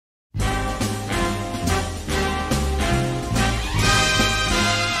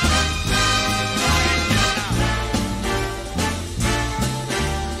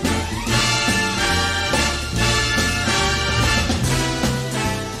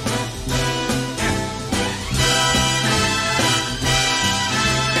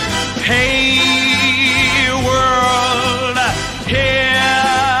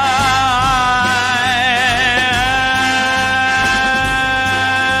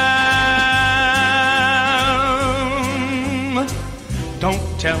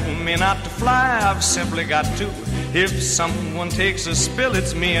tell me not to fly, I've simply got to. If someone takes a spill,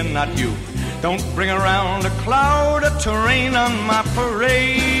 it's me and not you. Don't bring around a cloud to rain on my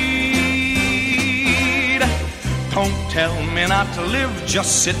parade. Don't tell me not to live,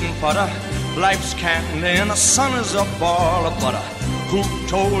 just sit and putter. Life's candy and the sun is a ball of butter. Who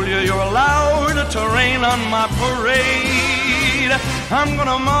told you you're allowed to rain on my parade? I'm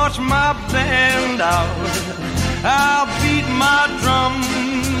gonna march my band out, I'll beat my drum,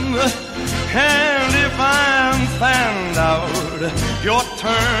 and if I'm found out, your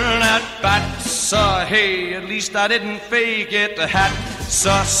turn at bat, sir. Hey, at least I didn't fake it, hat,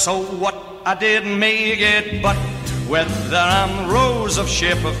 sir. So what? I didn't make it, but whether I'm the rose of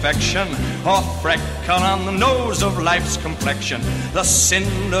sheer perfection or freckle on the nose of life's complexion, the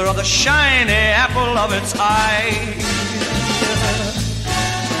cinder of the shiny apple of its eye,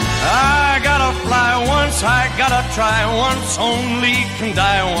 I gotta fly once, I gotta try once, only can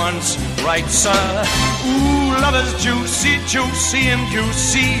die once, right, sir? Ooh, love is juicy, juicy and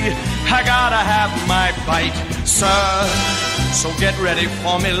juicy, I gotta have my bite, sir. So get ready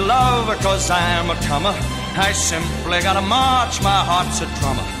for me, love, 'cause I'm a comer. I simply gotta march, my heart's a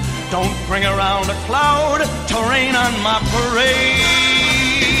drummer. Don't bring around a cloud to rain on my parade.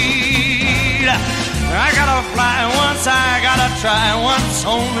 I gotta fly once, I gotta try once,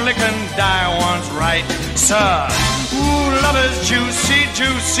 only can die once, right, sir? Ooh, love is juicy,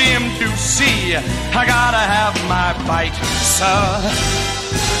 juicy and juicy, I gotta have my bite, sir.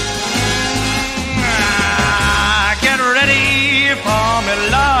 Get ready for me,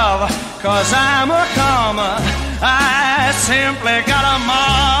 love, 'cause I'm a comer. I simply gotta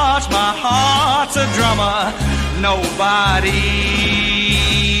march, my heart's a drummer. Nobody,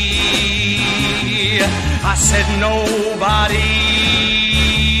 I said nobody